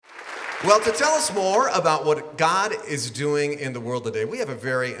Well, to tell us more about what God is doing in the world today, we have a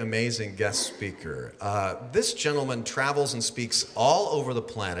very amazing guest speaker. This gentleman travels and speaks all over the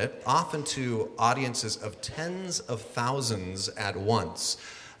planet, often to audiences of tens of thousands at once.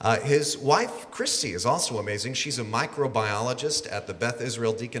 His wife, Christy, is also amazing. She's a microbiologist at the Beth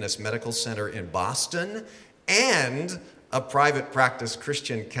Israel Deaconess Medical Center in Boston and a private practice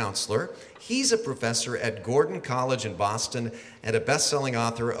Christian counselor. He's a professor at Gordon College in Boston and a best-selling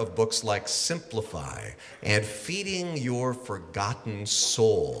author of books like Simplify and Feeding Your Forgotten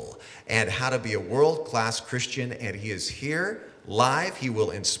Soul and How to Be a World-Class Christian. And he is here live. He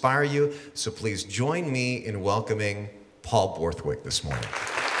will inspire you. So please join me in welcoming Paul Borthwick this morning.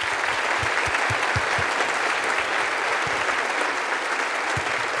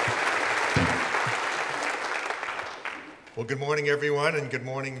 Well, good morning, everyone, and good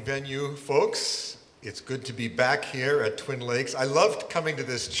morning, venue folks. It's good to be back here at Twin Lakes. I loved coming to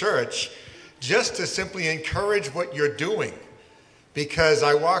this church just to simply encourage what you're doing, because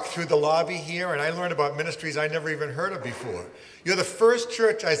I walked through the lobby here and I learned about ministries I never even heard of before. You're the first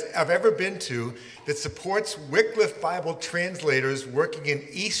church I've ever been to that supports Wycliffe Bible translators working in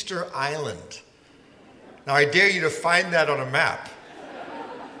Easter Island. Now, I dare you to find that on a map.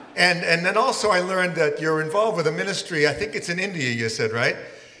 And then also I learned that you're involved with a ministry, I think it's in India, you said, right?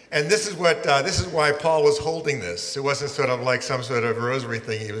 And this is why Paul was holding this. It wasn't sort of like some sort of rosary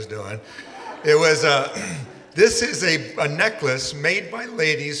thing he was doing. It was, this is a necklace made by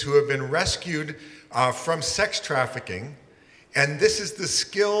ladies who have been rescued from sex trafficking. And this is the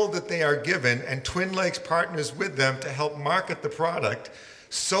skill that they are given, and Twin Lakes partners with them to help market the product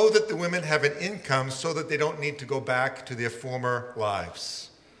so that the women have an income so that they don't need to go back to their former lives.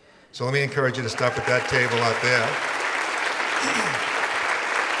 So let me encourage you to stop at that table out there.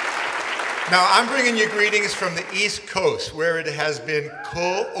 Now, I'm bringing you greetings from the East Coast, where it has been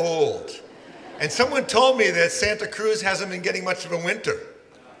cold. And someone told me that Santa Cruz hasn't been getting much of a winter.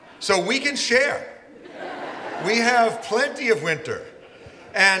 So we can share. We have plenty of winter.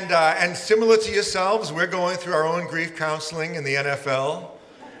 And similar to yourselves, we're going through our own grief counseling in the NFL,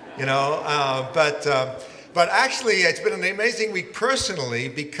 But actually, it's been an amazing week personally,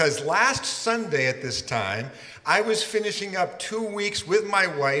 because last Sunday at this time, I was finishing up 2 weeks with my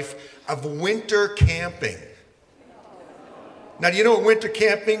wife of winter camping. Now, do you know what winter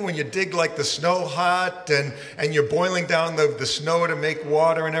camping, when you dig like the snow hut and you're boiling down the snow to make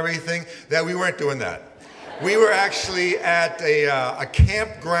water and everything? That we weren't doing that. We were actually at a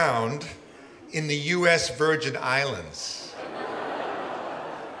campground in the U.S. Virgin Islands.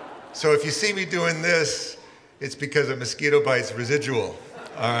 So if you see me doing this, it's because of mosquito bites residual,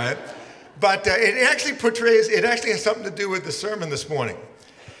 all right? But it actually has something to do with the sermon this morning.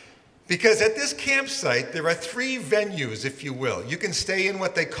 Because at this campsite, there are 3 venues, if you will. You can stay in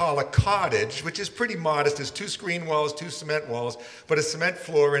what they call a cottage, which is pretty modest. There's 2 screen walls, 2 cement walls, but a cement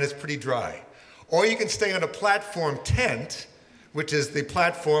floor, and it's pretty dry. Or you can stay on a platform tent, which is the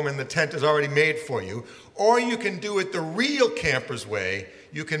platform and the tent is already made for you. Or you can do it the real camper's way.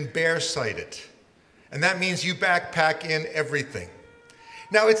 You can bare site it. And that means you backpack in everything.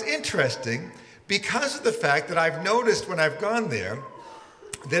 Now, it's interesting because of the fact that I've noticed when I've gone there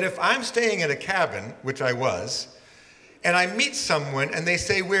that if I'm staying in a cabin, which I was, and I meet someone and they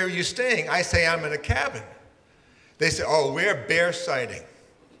say, "Where are you staying?" I say, "I'm in a cabin." They say, "Oh, we're bare siting."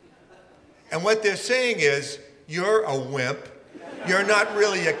 And what they're saying is, you're a wimp. You're not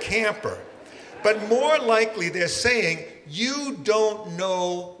really a camper. But more likely, they're saying, you don't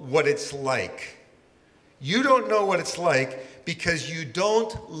know what it's like. You don't know what it's like because you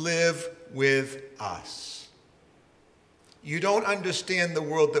don't live with us. You don't understand the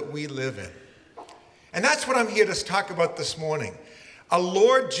world that we live in. And that's what I'm here to talk about this morning. A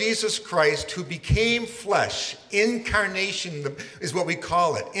Lord Jesus Christ who became flesh, incarnation is what we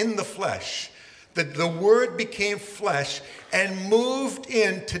call it, in the flesh. The Word became flesh and moved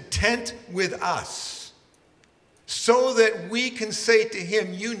in to tent with us so that we can say to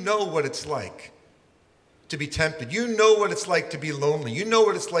him, you know what it's like to be tempted. You know what it's like to be lonely. You know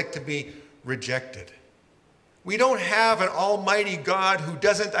what it's like to be rejected. We don't have an almighty God who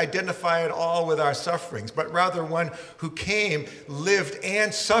doesn't identify at all with our sufferings, but rather one who came, lived,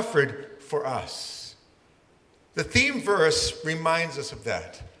 and suffered for us. The theme verse reminds us of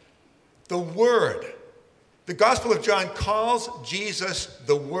that. The Word. The Gospel of John calls Jesus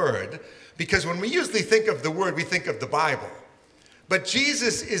the Word because when we usually think of the Word, we think of the Bible. But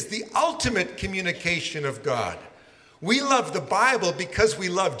Jesus is the ultimate communication of God. We love the Bible because we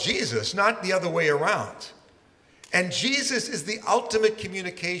love Jesus, not the other way around. And Jesus is the ultimate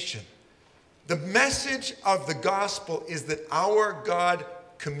communication. The message of the gospel is that our God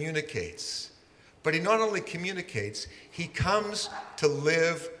communicates. But he not only communicates, he comes to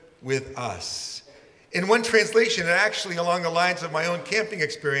live with us. In one translation, and actually along the lines of my own camping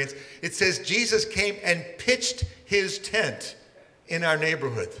experience, it says Jesus came and pitched his tent in our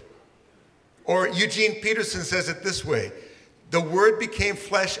neighborhood. Or Eugene Peterson says it this way: the Word became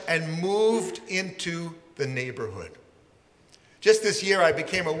flesh and moved into the neighborhood. Just this year, I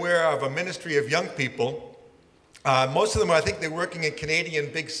became aware of a ministry of young people. Most of them, I think, they're working in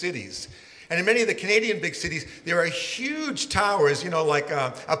Canadian big cities. And in many of the Canadian big cities, there are huge towers, like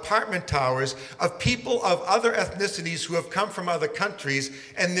apartment towers, of people of other ethnicities who have come from other countries,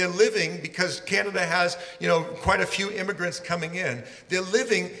 and they're living, because Canada has, quite a few immigrants coming in. They're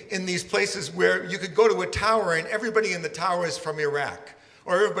living in these places where you could go to a tower and everybody in the tower is from Iraq,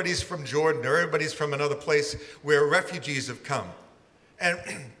 or everybody's from Jordan, or everybody's from another place where refugees have come. And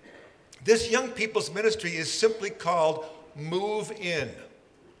this young people's ministry is simply called Move In.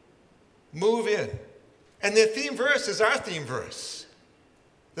 Move in. And their theme verse is our theme verse,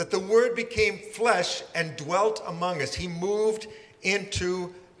 that the Word became flesh and dwelt among us. He moved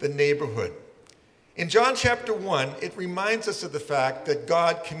into the neighborhood. In John chapter 1, it reminds us of the fact that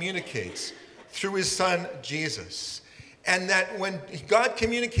God communicates through his Son, Jesus. And that when God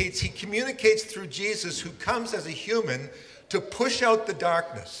communicates, he communicates through Jesus, who comes as a human to push out the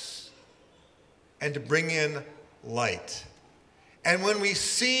darkness and to bring in light. And when we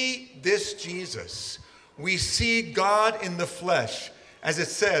see this Jesus, we see God in the flesh, as it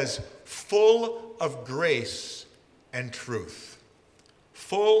says, full of grace and truth.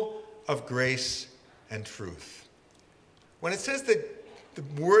 Full of grace and truth. When it says that the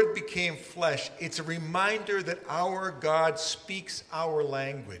Word became flesh, it's a reminder that our God speaks our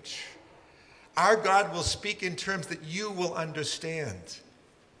language. Our God will speak in terms that you will understand.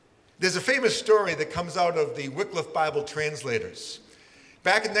 There's a famous story that comes out of the Wycliffe Bible translators.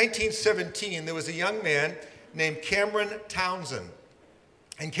 Back in 1917, there was a young man named Cameron Townsend.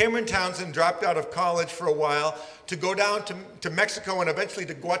 And Cameron Townsend dropped out of college for a while to go down to Mexico and eventually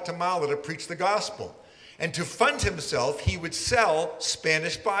to Guatemala to preach the gospel. And to fund himself, he would sell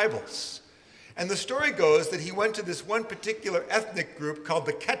Spanish Bibles. And the story goes that he went to this one particular ethnic group called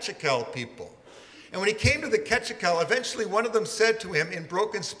the Quetzalcoatl people. And when he came to the Quetzalcoatl, eventually one of them said to him in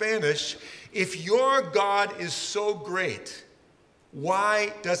broken Spanish, "If your God is so great,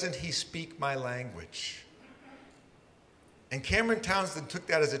 why doesn't he speak my language?" And Cameron Townsend took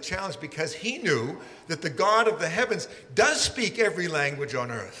that as a challenge because he knew that the God of the heavens does speak every language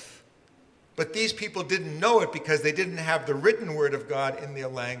on earth. But these people didn't know it because they didn't have the written word of God in their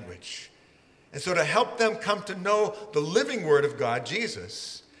language. And so to help them come to know the living word of God,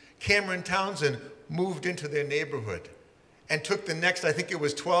 Jesus, Cameron Townsend moved into their neighborhood and took the next, I think it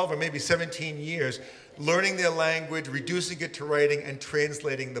was 12 or maybe 17 years, learning their language, reducing it to writing, and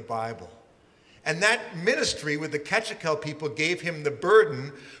translating the Bible. And that ministry with the Quetzalcoatl people gave him the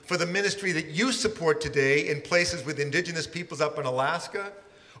burden for the ministry that you support today in places with indigenous peoples up in Alaska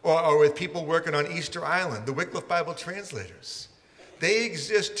or with people working on Easter Island, the Wycliffe Bible translators. They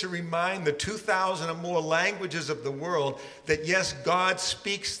exist to remind the 2,000 or more languages of the world that, yes, God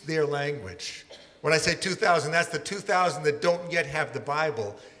speaks their language. When I say 2,000, that's the 2,000 that don't yet have the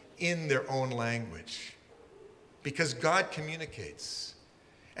Bible in their own language. Because God communicates.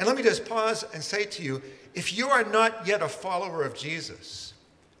 And let me just pause and say to you, if you are not yet a follower of Jesus,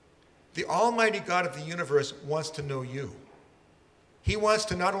 the Almighty God of the universe wants to know you. He wants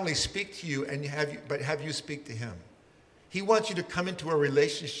to not only speak to you, but have you speak to him. He wants you to come into a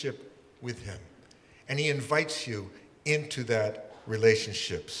relationship with him. And he invites you into that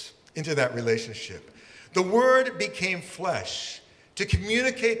relationship. The Word became flesh to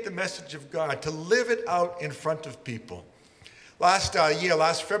communicate the message of God, to live it out in front of people. Last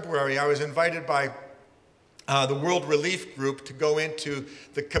February, I was invited by the World Relief Group to go into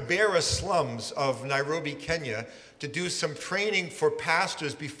the Kibera slums of Nairobi, Kenya, to do some training for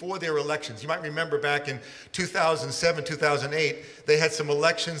pastors before their elections. You might remember back in 2007, 2008, they had some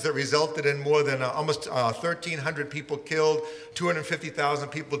elections that resulted in more than almost 1,300 people killed, 250,000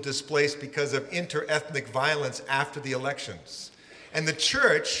 people displaced because of inter-ethnic violence after the elections. And the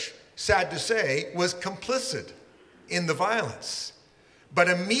church, sad to say, was complicit in the violence. But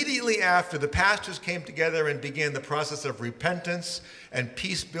immediately after, the pastors came together and began the process of repentance and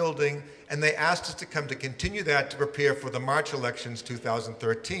peace building, and they asked us to come to continue that to prepare for the March elections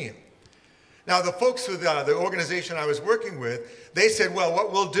 2013. Now, the folks with the organization I was working with, they said, well,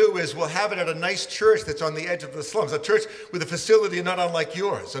 what we'll do is we'll have it at a nice church that's on the edge of the slums, a church with a facility not unlike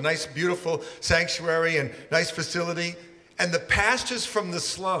yours, a nice, beautiful sanctuary and nice facility. And the pastors from the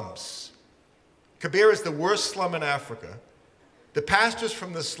slums, Kibera is the worst slum in Africa, The pastors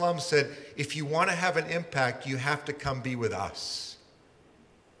from the slums said, if you want to have an impact, you have to come be with us.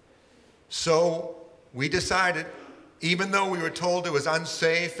 So we decided, even though we were told it was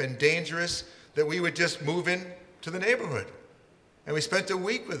unsafe and dangerous, that we would just move in to the neighborhood. And we spent a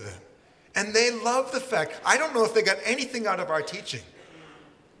week with them. And they loved the fact, I don't know if they got anything out of our teaching.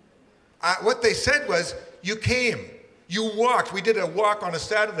 What they said was, you came, you walked. We did a walk on a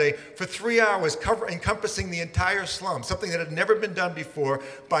Saturday for 3 hours, encompassing the entire slum, something that had never been done before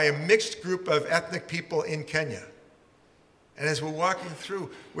by a mixed group of ethnic people in Kenya. And as we're walking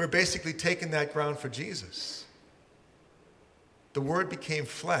through, we're basically taking that ground for Jesus. The Word became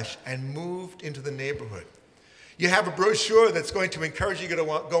flesh and moved into the neighborhood. You have a brochure that's going to encourage you to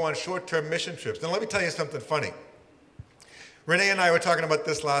go on short-term mission trips. Now, let me tell you something funny. Renee and I were talking about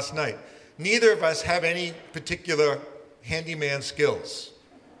this last night. Neither of us have any particular handyman skills.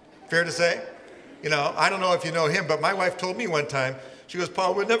 Fair to say? You know, I don't know if you know him, but my wife told me one time, she goes,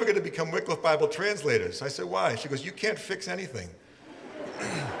 Paul, we're never going to become Wycliffe Bible translators. I said, why? She goes, you can't fix anything.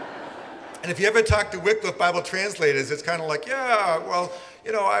 And if you ever talk to Wycliffe Bible translators, it's kind of like, yeah, well,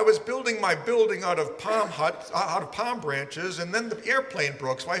 you know, I was building my building out of palm branches, and then the airplane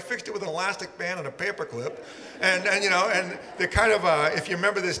broke, so I fixed it with an elastic band and a paper clip. And you know, and they're kind of, if you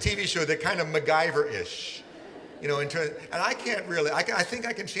remember this TV show, they're kind of MacGyver-ish. You know, and I can't really, I think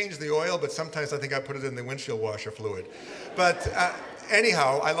I can change the oil, but sometimes I think I put it in the windshield washer fluid. But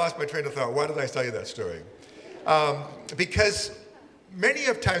anyhow, I lost my train of thought. Why did I tell you that story? Because many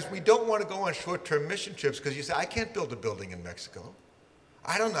of times we don't want to go on short-term mission trips because you say, I can't build a building in Mexico.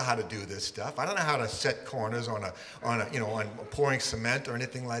 I don't know how to do this stuff. I don't know how to set corners on pouring cement or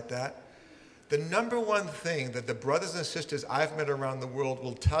anything like that. The number one thing that the brothers and sisters I've met around the world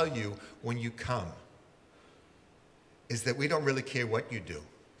will tell you when you come is that we don't really care what you do.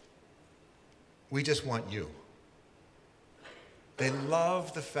 We just want you. They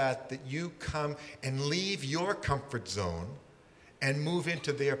love the fact that you come and leave your comfort zone and move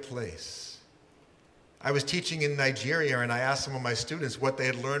into their place. I was teaching in Nigeria, and I asked some of my students what they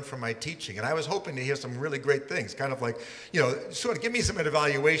had learned from my teaching, and I was hoping to hear some really great things, kind of like, you know, sort of give me some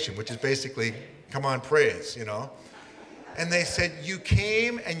evaluation, which is basically, come on, praise, you know. And they said, you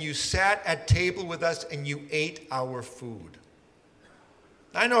came and you sat at table with us and you ate our food.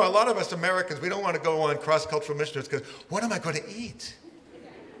 I know a lot of us Americans, we don't want to go on cross-cultural mission trips because what am I going to eat?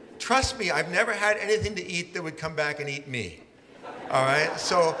 Trust me, I've never had anything to eat that would come back and eat me. All right?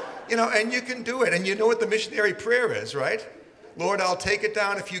 So, you know, and you can do it. And you know what the missionary prayer is, right? Lord, I'll take it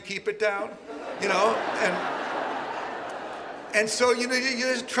down if you keep it down. You know? And so, you know, you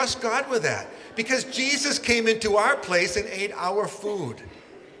just trust God with that. Because Jesus came into our place and ate our food.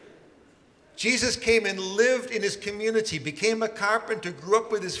 Jesus came and lived in his community, became a carpenter, grew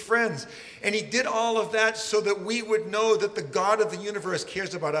up with his friends, and he did all of that so that we would know that the God of the universe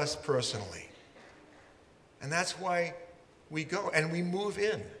cares about us personally. And that's why we go and we move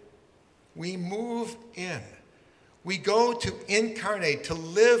in. We move in. We go to incarnate, to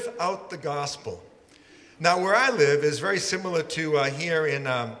live out the gospel. Now, where I live is very similar to here in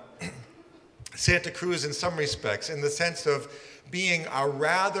Santa Cruz in some respects, in the sense of being a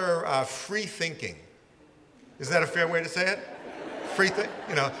rather free-thinking. Is that a fair way to say it?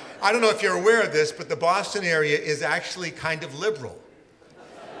 You know, I don't know if you're aware of this, but the Boston area is actually kind of liberal.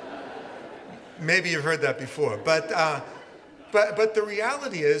 Maybe you've heard that before, but the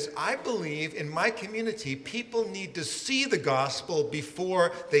reality is, I believe in my community, people need to see the gospel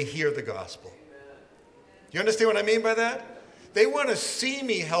before they hear the gospel. You understand what I mean by that? They want to see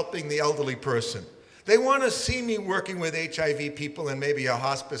me helping the elderly person. They want to see me working with HIV people in maybe a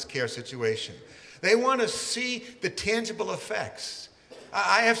hospice care situation. They want to see the tangible effects.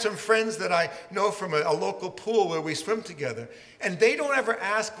 I have some friends that I know from a local pool where we swim together, and they don't ever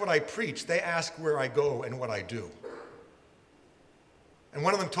ask what I preach. They ask where I go and what I do. And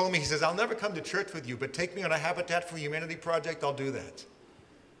one of them told me, he says, I'll never come to church with you, but take me on a Habitat for Humanity project, I'll do that.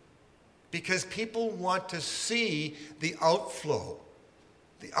 Because people want to see the outflow.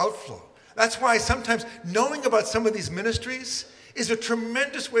 The outflow. That's why sometimes knowing about some of these ministries is a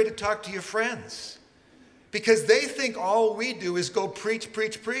tremendous way to talk to your friends. Because they think all we do is go preach,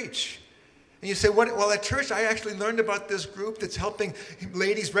 preach, preach. And you say, what? Well, at church, I actually learned about this group that's helping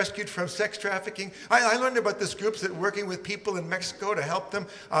ladies rescued from sex trafficking. I learned about this group that's working with people in Mexico to help them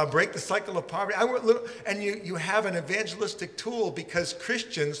break the cycle of poverty. And you have an evangelistic tool because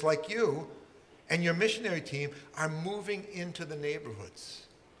Christians like you and your missionary team are moving into the neighborhoods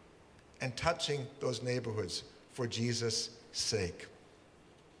and touching those neighborhoods for Jesus' sake.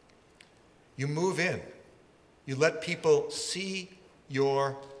 You move in. You let people see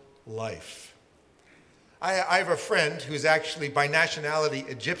your life. I have a friend who's actually by nationality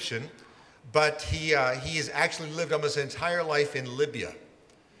Egyptian, but he has actually lived almost his entire life in Libya.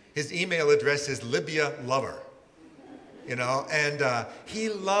 His email address is Libya Lover, and he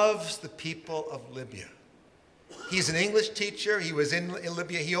loves the people of Libya. He's an English teacher. He was in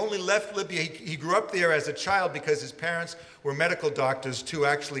Libya. He only left Libya. He grew up there as a child because his parents were medical doctors to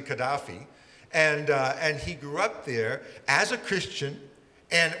actually Gaddafi. And he grew up there as a Christian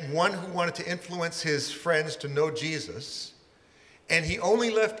and one who wanted to influence his friends to know Jesus. And he only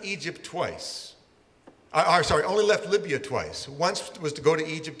left Egypt twice. Only left Libya twice. Once was to go to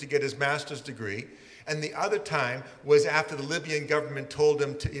Egypt to get his master's degree. And the other time was after the Libyan government told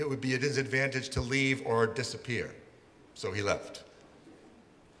him it would be at his advantage to leave or disappear. So he left.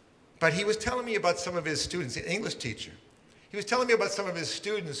 But he was telling me about some of his students, an English teacher. He was telling me about some of his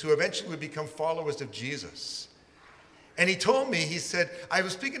students who eventually would become followers of Jesus. And he told me, he said, I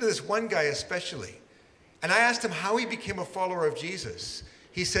was speaking to this one guy especially, and I asked him how he became a follower of Jesus.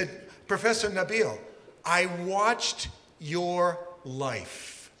 He said, Professor Nabil, I watched your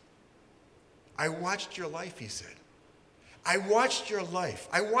life. I watched your life, he said. I watched your life.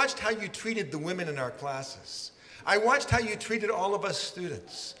 I watched how you treated the women in our classes. I watched how you treated all of us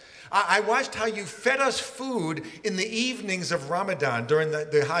students. I watched how you fed us food in the evenings of Ramadan during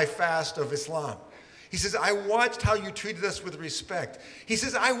the high fast of Islam. He says, I watched how you treated us with respect. He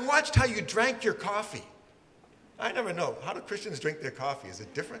says, I watched how you drank your coffee. I never know. How do Christians drink their coffee? Is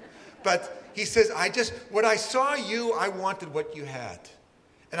it different? But he says, when I saw you, I wanted what you had.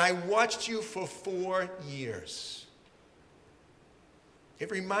 And I watched you for 4 years.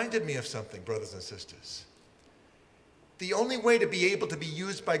 It reminded me of something, brothers and sisters. The only way to be able to be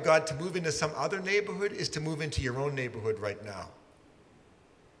used by God to move into some other neighborhood is to move into your own neighborhood right now.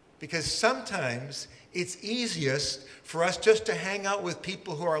 Because sometimes it's easiest for us just to hang out with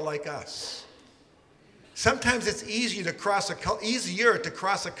people who are like us. Sometimes it's easier to cross a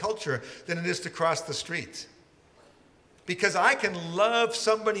culture than it is to cross the street. Because I can love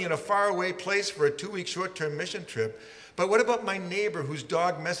somebody in a faraway place for a 2-week short-term mission trip, but what about my neighbor whose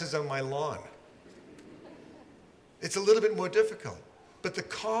dog messes on my lawn? It's a little bit more difficult. But the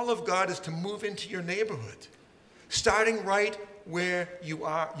call of God is to move into your neighborhood, starting right where you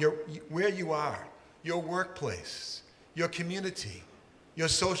are, your workplace, your community, your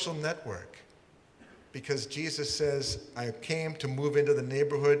social network. Because Jesus says, I came to move into the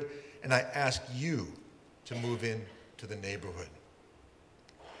neighborhood, and I ask you to move into the neighborhood.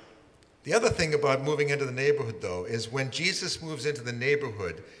 The other thing about moving into the neighborhood, though, is when Jesus moves into the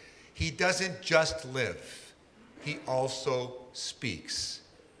neighborhood, he doesn't just live. He also speaks.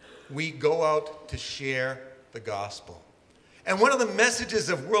 We go out to share the gospel. And one of the messages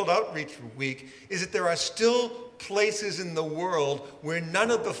of World Outreach Week is that there are still places in the world where none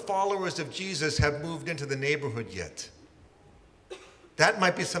of the followers of Jesus have moved into the neighborhood yet. That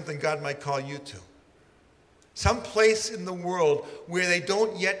might be something God might call you to. Some place in the world where they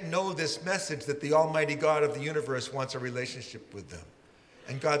don't yet know this message that the Almighty God of the universe wants a relationship with them.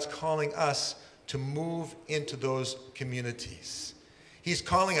 And God's calling us to move into those communities. He's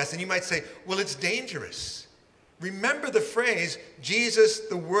calling us, and you might say, well, it's dangerous. Remember the phrase, Jesus,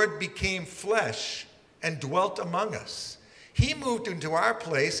 the Word became flesh and dwelt among us. He moved into our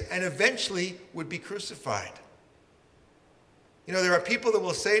place and eventually would be crucified. You know, there are people that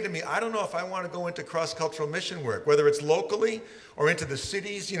will say to me, I don't know if I want to go into cross-cultural mission work, whether it's locally or into the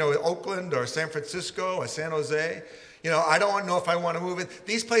cities, Oakland or San Francisco or San Jose. I don't know if I want to move in.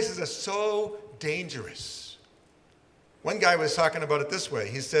 These places are so dangerous. One guy was talking about it this way.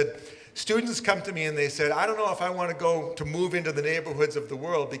 He said, students come to me and they said, I don't know if I want to move into the neighborhoods of the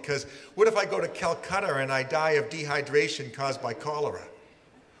world because what if I go to Calcutta and I die of dehydration caused by cholera?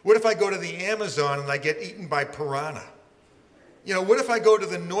 What if I go to the Amazon and I get eaten by piranha? What if I go to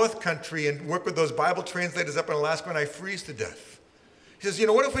the North Country and work with those Bible translators up in Alaska and I freeze to death? He says,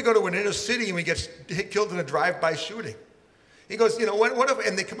 what if we go to an inner city and we get killed in a drive-by shooting? He goes, what if,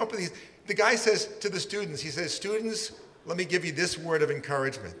 and they come up with these. The guy says to the students, he says, students, let me give you this word of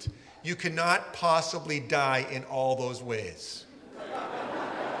encouragement. You cannot possibly die in all those ways.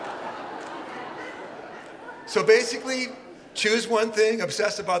 So basically, choose one thing,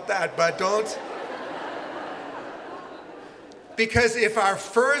 obsess about that, but don't. Because if our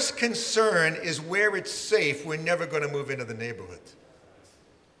first concern is where it's safe, we're never going to move into the neighborhood.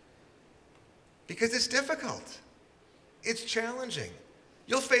 Because it's difficult. It's challenging.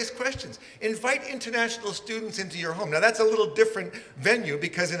 You'll face questions. Invite international students into your home. Now, that's a little different venue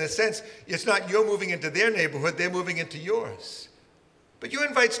because, in a sense, it's not you're moving into their neighborhood, they're moving into yours. But you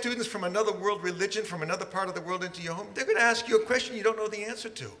invite students from another world religion, from another part of the world into your home, they're going to ask you a question you don't know the answer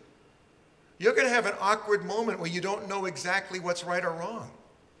to. You're going to have an awkward moment where you don't know exactly what's right or wrong,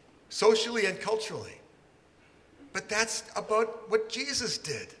 socially and culturally. But that's about what Jesus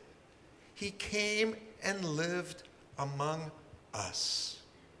did. He came and lived among us.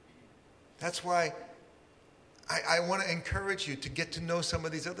 That's why I want to encourage you to get to know some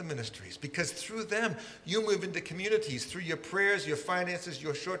of these other ministries, because through them, you move into communities, through your prayers, your finances,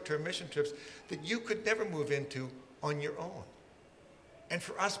 your short-term mission trips, that you could never move into on your own. And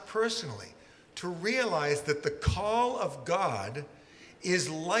for us personally, to realize that the call of God is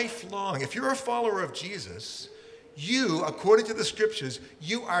lifelong. If you're a follower of Jesus, you, according to the scriptures,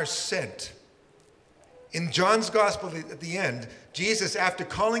 you are sent. In John's gospel at the end, Jesus, after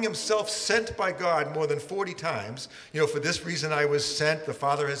calling himself sent by God more than 40 times, for this reason I was sent, the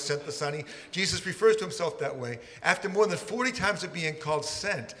Father has sent the Son. Jesus refers to himself that way. After more than 40 times of being called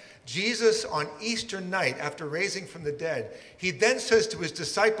sent, Jesus on Easter night, after raising from the dead, he then says to his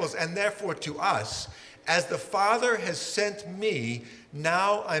disciples, and therefore to us, as the Father has sent me,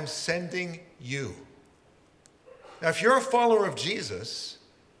 now I'm sending you. Now, if you're a follower of Jesus,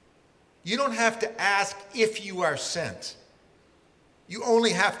 you don't have to ask if you are sent. You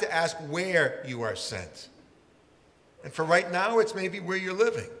only have to ask where you are sent. And for right now, it's maybe where you're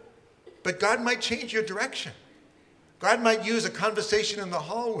living. But God might change your direction. God might use a conversation in the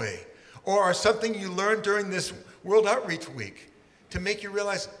hallway or something you learned during this World Outreach Week to make you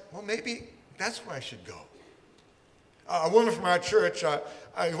realize, well, maybe that's where I should go. A woman from our church,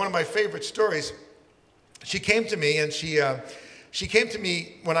 one of my favorite stories, she came to me, and she came to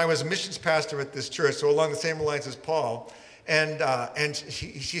me when I was a missions pastor at this church, so along the same lines as Paul. And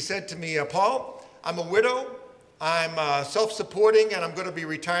she said to me, Paul, I'm a widow, I'm self-supporting, and I'm going to be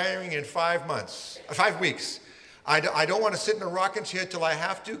retiring in 5 weeks. I don't want to sit in a rocking chair till I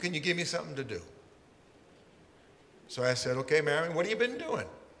have to. Can you give me something to do? So I said, okay, Marion, what have you been doing?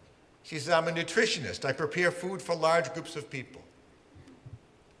 She said, I'm a nutritionist. I prepare food for large groups of people.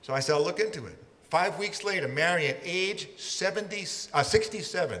 So I said, I'll look into it. 5 weeks later, Marion, age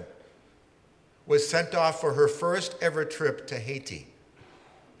 67, was sent off for her first ever trip to Haiti,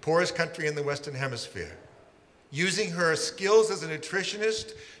 poorest country in the Western Hemisphere. Using her skills as a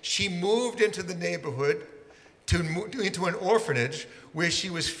nutritionist, she moved into the neighborhood, into an orphanage where she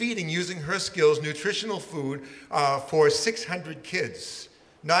was feeding, using her skills, nutritional food for 600 kids.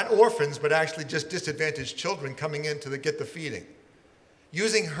 Not orphans, but actually just disadvantaged children coming in to get the feeding.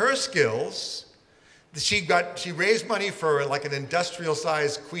 Using her skills, she raised money for like an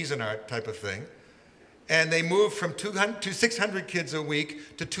industrial-sized Cuisinart type of thing, and they moved from 600 kids a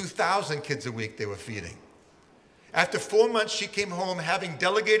week to 2,000 kids a week they were feeding. After 4 months, she came home having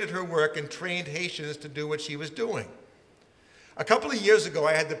delegated her work and trained Haitians to do what she was doing. A couple of years ago,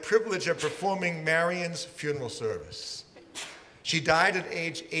 I had the privilege of performing Marion's funeral service. She died at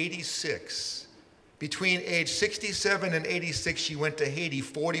age 86. Between age 67 and 86, she went to Haiti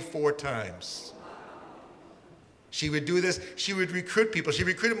 44 times. She would do this. She would recruit people. She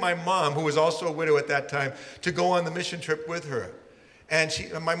recruited my mom, who was also a widow at that time, to go on the mission trip with her. And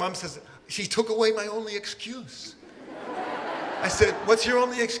my mom says, she took away my only excuse. I said, what's your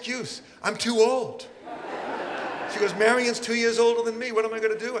only excuse? I'm too old. She goes, Marion's 2 years older than me. What am I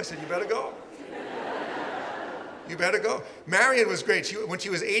going to do? I said, you better go. You better go. Marion was great. When she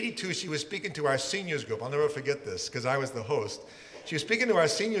was 82, she was speaking to our seniors group. I'll never forget this because I was the host. She was speaking to our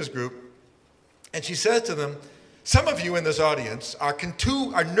seniors group, and she says to them, some of you in this audience are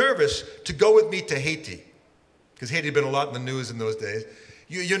nervous to go with me to Haiti, because Haiti had been a lot in the news in those days.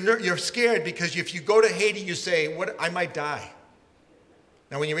 You're scared because if you go to Haiti, you say, I might die.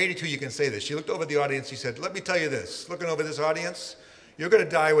 Now, when you're 82, you can say this. She looked over the audience. She said, let me tell you this. Looking over this audience, you're going to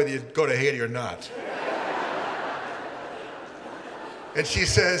die whether you go to Haiti or not. And she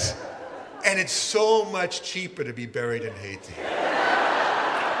says, and it's so much cheaper to be buried in Haiti.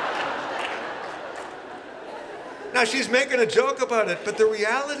 Now, she's making a joke about it, but the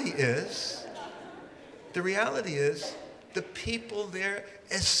reality is, the people there,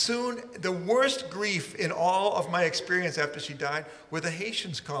 the worst grief in all of my experience after she died were the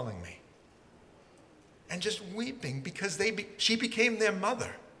Haitians calling me and just weeping because she became their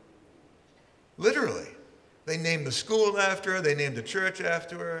mother. Literally. They named the school after her. They named the church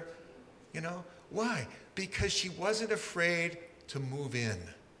after her. Why? Because she wasn't afraid to move in.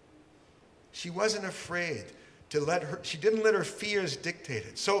 She wasn't afraid she didn't let her fears dictate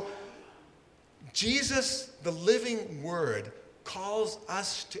it. So Jesus, the living word, calls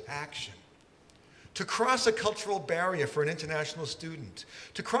us to action. To cross a cultural barrier for an international student.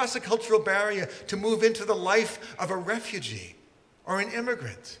 To cross a cultural barrier to move into the life of a refugee or an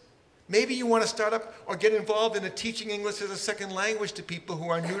immigrant. Maybe you want to start up or get involved in teaching English as a second language to people who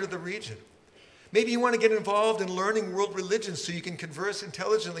are new to the region. Maybe you want to get involved in learning world religions so you can converse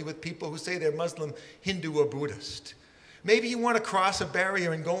intelligently with people who say they're Muslim, Hindu, or Buddhist. Maybe you want to cross a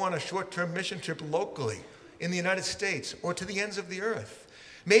barrier and go on a short-term mission trip locally in the United States or to the ends of the earth.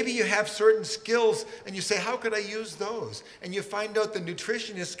 Maybe you have certain skills and you say, how could I use those? And you find out the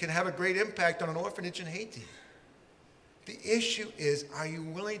nutritionist can have a great impact on an orphanage in Haiti. The issue is, are you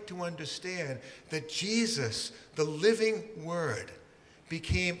willing to understand that Jesus, the living Word,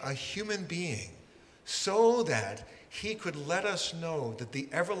 became a human being so that he could let us know that the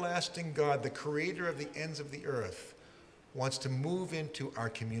everlasting God, the creator of the ends of the earth, wants to move into our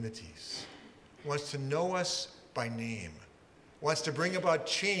communities, wants to know us by name, wants to bring about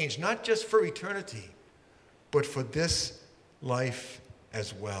change, not just for eternity, but for this life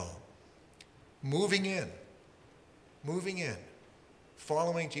as well. Moving in,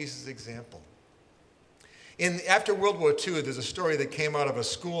 following Jesus' example. After World War II, there's a story that came out of a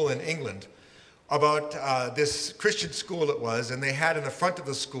school in England about this Christian school it was, and they had in the front of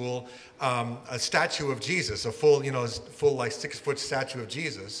the school a statue of Jesus, a full like 6-foot statue of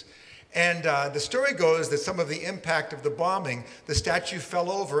Jesus. And the story goes that some of the impact of the bombing, the statue fell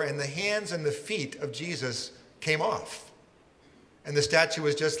over and the hands and the feet of Jesus came off. And the statue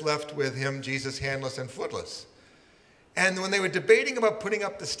was just left with him, Jesus, handless and footless. And when they were debating about putting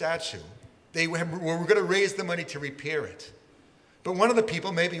up the statue, they were going to raise the money to repair it. But one of the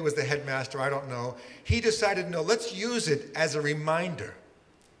people, maybe it was the headmaster, I don't know, he decided, no, let's use it as a reminder.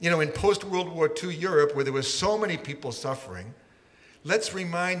 In post-World War II Europe, where there were so many people suffering, let's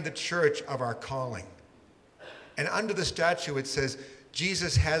remind the church of our calling. And under the statue it says,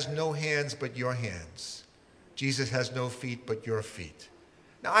 Jesus has no hands but your hands. Jesus has no feet but your feet.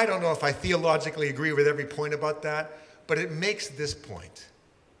 Now, I don't know if I theologically agree with every point about that, but it makes this point.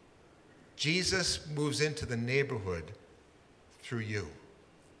 Jesus moves into the neighborhood through you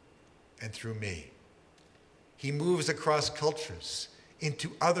and through me. He moves across cultures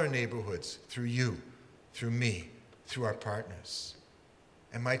into other neighborhoods through you, through me, through our partners.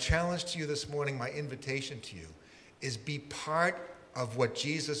 And my challenge to you this morning, my invitation to you, is be part of what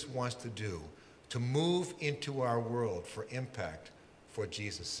Jesus wants to do, to move into our world for impact for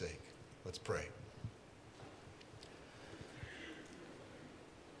Jesus' sake. Let's pray.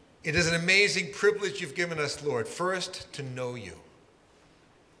 It is an amazing privilege you've given us, Lord, first to know you,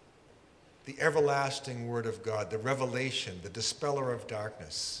 the everlasting Word of God, the revelation, the dispeller of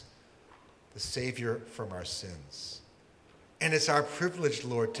darkness, the Savior from our sins. And it's our privilege,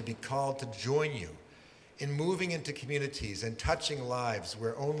 Lord, to be called to join you in moving into communities and touching lives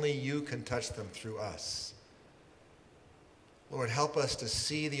where only you can touch them through us. Lord, help us to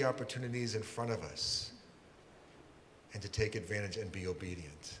see the opportunities in front of us and to take advantage and be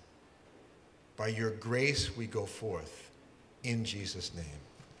obedient. By your grace we go forth. In Jesus' name,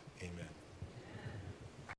 amen.